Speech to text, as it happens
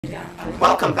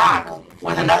Welcome back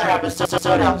with another episode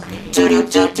of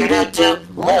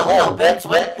Little Bits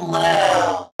with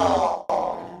Lil.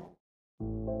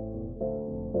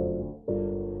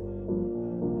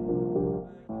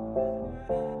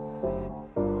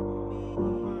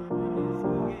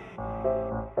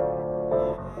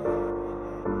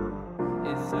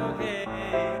 It's okay,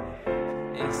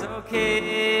 it's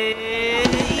okay.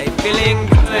 I'm feeling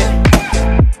good,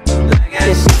 like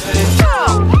I should.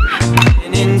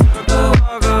 And in circle,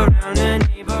 walk around the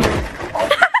neighborhood.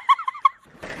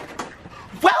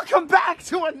 Welcome back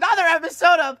to another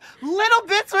episode of Little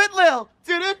Bits with Lil.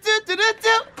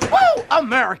 Woo!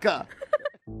 America!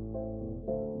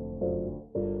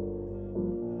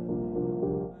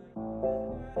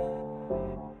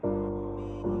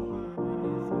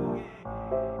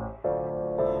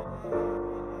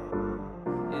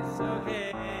 It's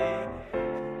okay,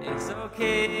 it's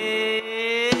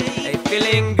okay. I'm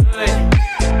feeling good,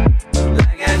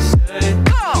 like I should.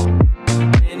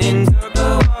 And in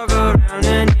circle, walk around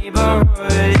the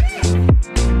neighborhood.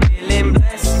 Feeling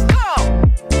blessed,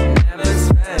 never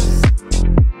stressed.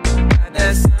 Got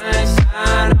that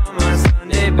sunshine on my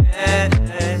Sunday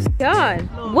best. God,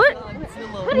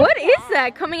 what is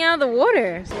that coming out of the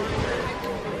water?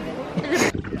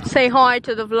 Say hi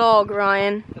to the vlog,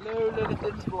 Ryan. Hello, Little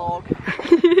Bits vlog.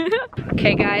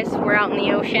 Okay guys, we're out in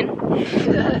the ocean.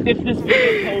 If this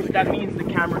video posts, that means the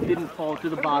camera didn't fall to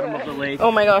the bottom of the lake. Oh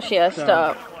my gosh, yes,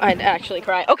 stop. I'd actually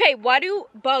cry. Okay, why do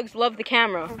bugs love the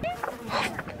camera?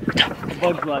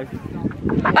 Bug's life.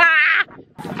 Ah!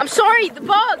 I'm sorry, the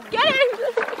bug! Get it!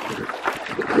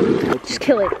 Just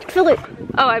kill it. Kill it.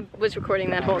 Oh, I was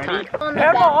recording that whole time.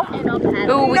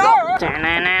 Ooh, we go.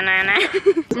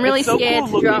 I'm really so scared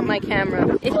cool to drop my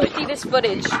camera. If you see this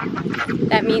footage,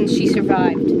 that means she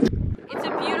survived. It's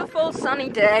a beautiful sunny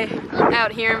day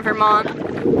out here in Vermont.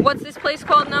 What's this place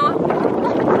called, Noah?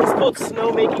 It's called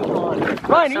Snowmaking Pond.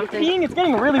 Ryan, are you peeing? It's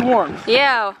getting really warm.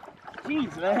 Yeah.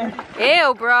 Jeez, man.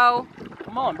 Ew, bro.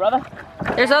 Come on, brother.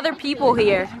 There's other people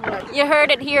here. You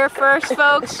heard it here first,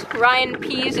 folks. Ryan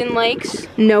pees in lakes.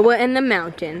 Noah in the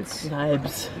mountains.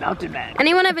 Vibes. Mountain man.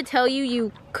 Anyone ever tell you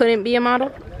you couldn't be a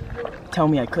model? Tell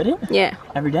me I couldn't? Yeah.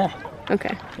 Every day.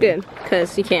 Okay, good.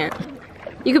 Because you can't.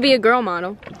 You could be a girl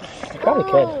model. I probably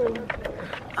could.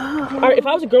 Alright, if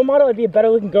I was a girl model, I'd be a better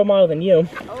looking girl model than you.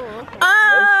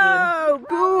 Oh,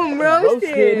 boom,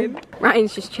 roasted.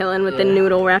 Ryan's just chilling with the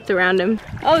noodle wrapped around him.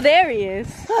 Oh, there he is.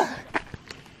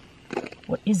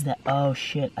 What is that? Oh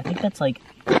shit, I think that's like,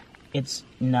 it's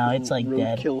like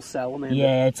dead. Kill salamander.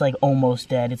 Yeah, it's like almost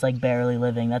dead. It's like barely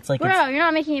living. That's like, Bro, you're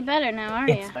not making it better now, are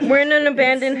you? We're in an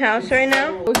abandoned house right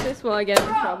now. Post this while I get in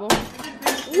trouble.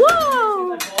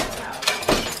 Whoa!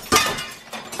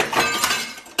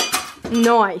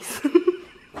 Nice.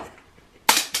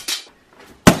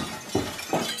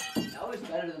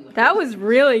 That was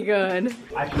really good.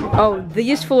 Oh,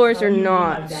 these floors are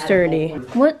not sturdy.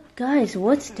 What, guys,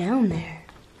 what's down there?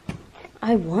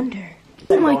 I wonder.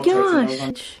 Oh my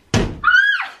gosh.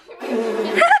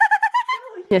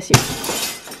 Yes, you.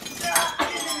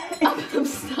 I'm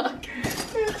stuck.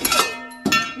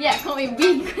 Yeah, call me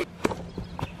weak.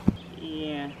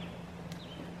 Yeah.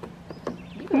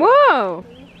 Whoa.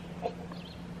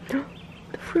 The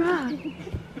frog.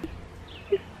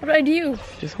 What do I do?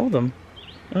 Just hold them.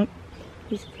 Oh.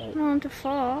 I don't want to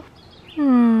fall.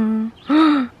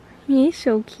 He's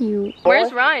so cute.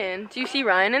 Where's Ryan? Do you see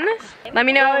Ryan in this? Let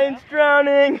me know. Ryan's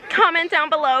drowning. Comment down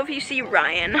below if you see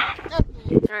Ryan.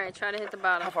 Alright, try to hit the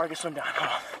bottom. How far I can swim down?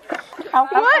 Hold on.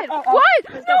 What? What?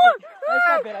 I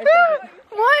stopped it.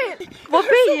 What? What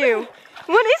bit you?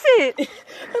 What is it?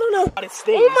 I don't know. It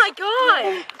stings. Oh my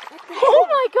god! Oh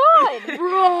my god!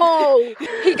 Bro!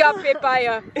 He got bit by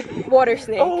a water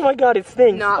snake. Oh my god, it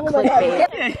stings. Not clickbait.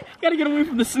 Hey, gotta get away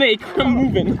from the snake. I'm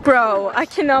moving. Bro, I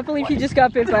cannot believe he just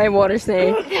got bit by a water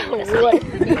snake.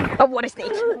 A water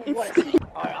snake.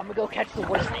 Alright, I'm gonna go catch the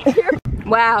water snake.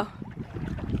 Wow.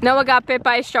 Noah got bit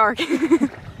by a shark.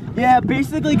 Yeah,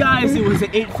 basically, guys, it was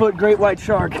an 8-foot great white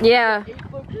shark. Yeah.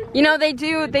 You know, they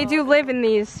do live in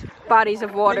these bodies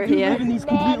of water They do here. live in these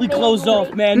completely closed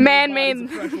off Man-made.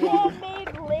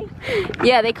 lake.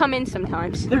 Yeah, they come in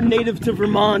sometimes. They're native to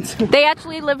Vermont. They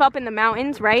actually live up in the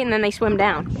mountains, right? And then they swim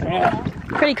down. Yeah.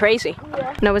 Pretty crazy.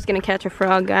 Noah's gonna catch a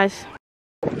frog, guys.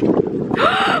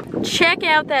 Check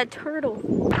out that turtle.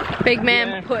 Big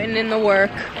man putting in the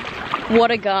work.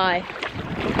 What a guy.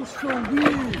 It's so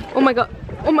weird. Oh my god.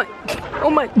 Oh my. Oh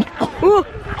my. Ooh.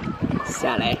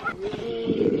 Sally.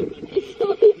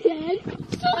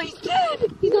 He's dead.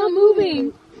 He's not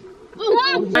moving.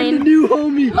 I'm the new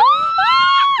homie.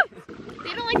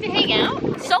 They don't like to hang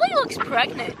out. Sully looks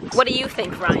pregnant. What do you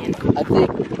think, Ryan? I think,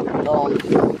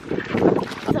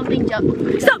 Something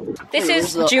jumped. Stop! This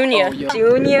is Junior. oh, yeah.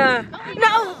 Junior.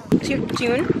 No!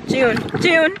 June.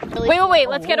 Wait.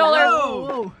 Let's get all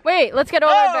our. Wait, let's get all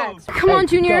our bags. Come on,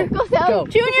 Junior. Go, Sally.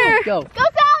 Junior. Go. Go,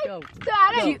 Sally.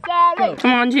 Sally. Sally.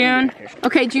 Come on, June.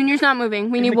 Okay, Junior's not moving.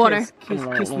 We need water. Kiss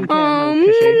me.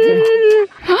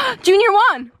 Junior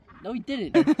won. No, he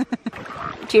didn't.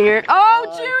 Junior. Oh,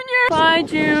 Junior. Bye,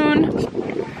 June.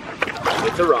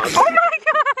 It's a rock. Oh my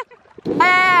God.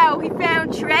 Wow, he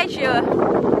found treasure.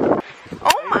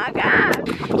 Oh my God.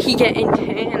 He getting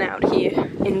tan out here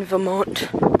in Vermont.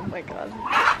 Oh my God.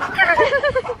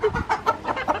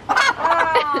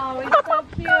 Oh, he's so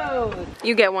cute.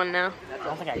 You get one now. I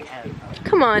don't think I can.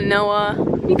 Come on, Noah.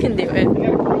 You can do it.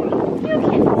 You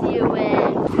can do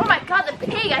it. Oh my God, the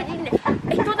pig. I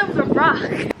thought that was a rock.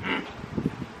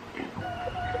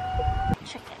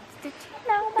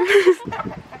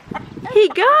 He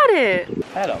got it.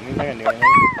 I don't mean I can do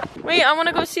anything. Wait, I want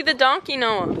to go see the donkey,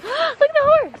 Noah. Look at the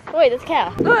horse. Oh, wait, that's a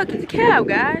cow. Look, it's a cow,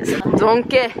 guys.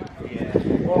 Donkey.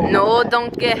 No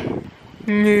donkey.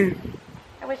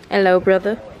 Hello,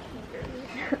 brother.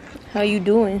 How you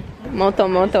doing? Moto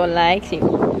likes you.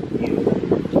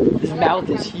 His mouth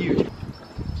is huge.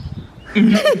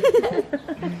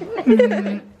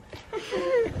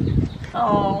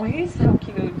 Oh, he's so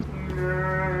cute.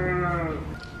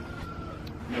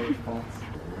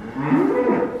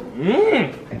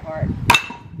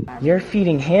 You're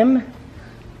feeding him,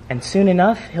 and soon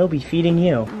enough, he'll be feeding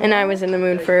you. And I was in the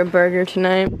mood for a burger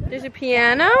tonight. There's a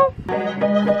piano.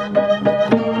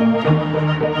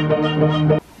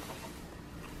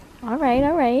 All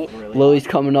right. Lily's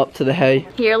coming up to the hay.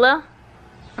 Here, Lil.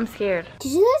 I'm scared.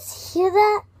 Did you guys hear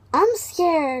that? I'm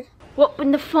scared. What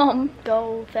in the phone?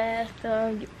 Go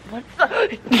faster. What?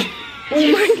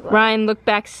 Ryan looked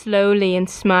back slowly and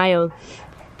smiled.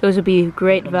 Those would be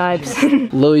great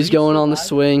vibes. Lily's going on the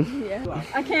swing.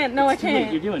 I can't. No, I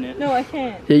can't. You're doing it. No, I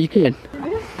can't. Yeah, you can.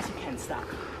 You can stop.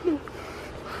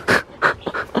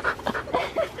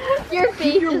 Your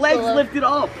face. Your legs lifted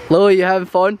up. Lily, you having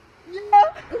fun?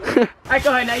 Alright,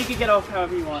 go ahead. Now you can get off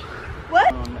however you want.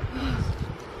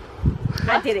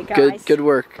 I did it, guys. Good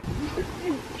work.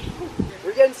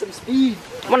 We're getting some speed.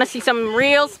 Want to see some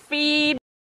real speed?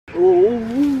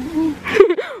 Oh.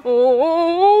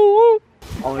 Oh.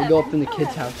 I want to go up in the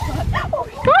kids' house.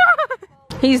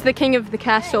 He's the king of the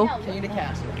castle. King of the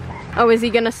castle. Oh, is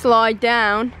he gonna slide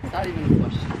down? It's not even a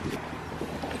question.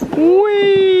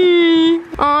 Whee!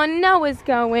 Oh, Noah's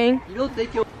going. You don't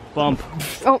think you'll... Bump.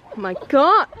 Oh my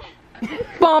God!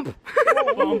 Bump!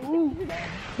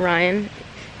 Ryan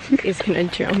is gonna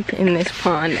jump in this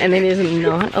pond, and it is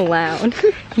not allowed.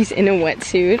 He's in a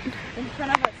wetsuit.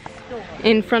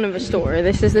 In front of a store.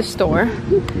 This is the store.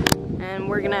 And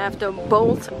we're gonna have to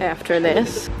bolt after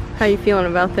this. How you feeling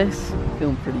about this?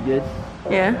 Feeling pretty good.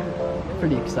 Yeah?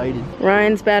 Pretty excited.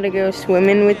 Ryan's about to go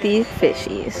swimming with these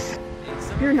fishies.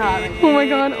 You're not. Oh my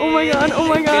God, oh my God, oh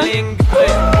my God.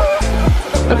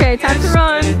 Okay, time to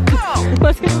run.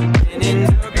 Let's go.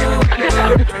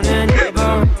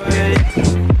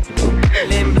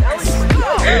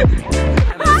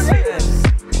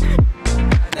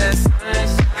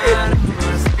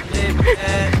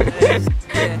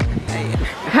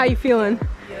 How you feeling?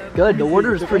 Good, the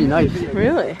water is pretty nice.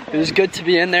 Really? It was good to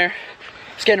be in there.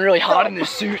 It's getting really hot in this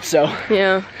suit, so.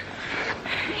 Yeah.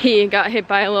 He got hit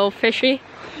by a little fishy.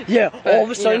 Yeah, all of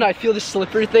a sudden I feel the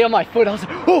slippery thing on my foot. I was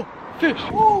like, oh, fish.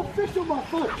 Oh, fish on my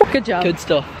foot. Good job. Good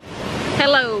stuff.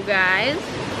 Hello, guys.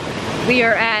 We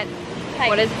are at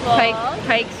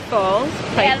Pikes Falls.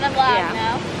 Yeah, the vlog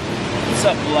now. What's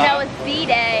up, vlog? That was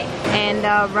B-Day. And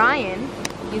Ryan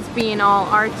is being all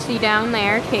artsy down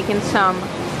there, taking some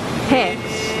pics.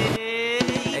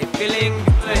 Hey, feeling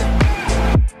good,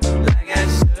 like I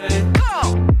should.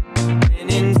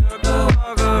 Spinning circle,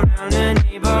 walk around the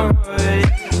neighborhood.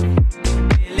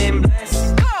 Feeling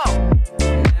blessed,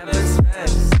 never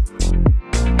stressed.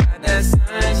 Got that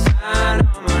sunshine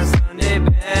on my Sunday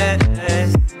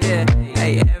best. Yeah,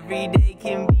 hey, every day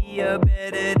can be a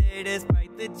better day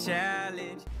despite the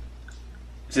challenge.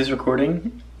 Is this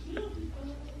recording?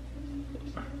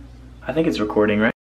 I think it's recording, right?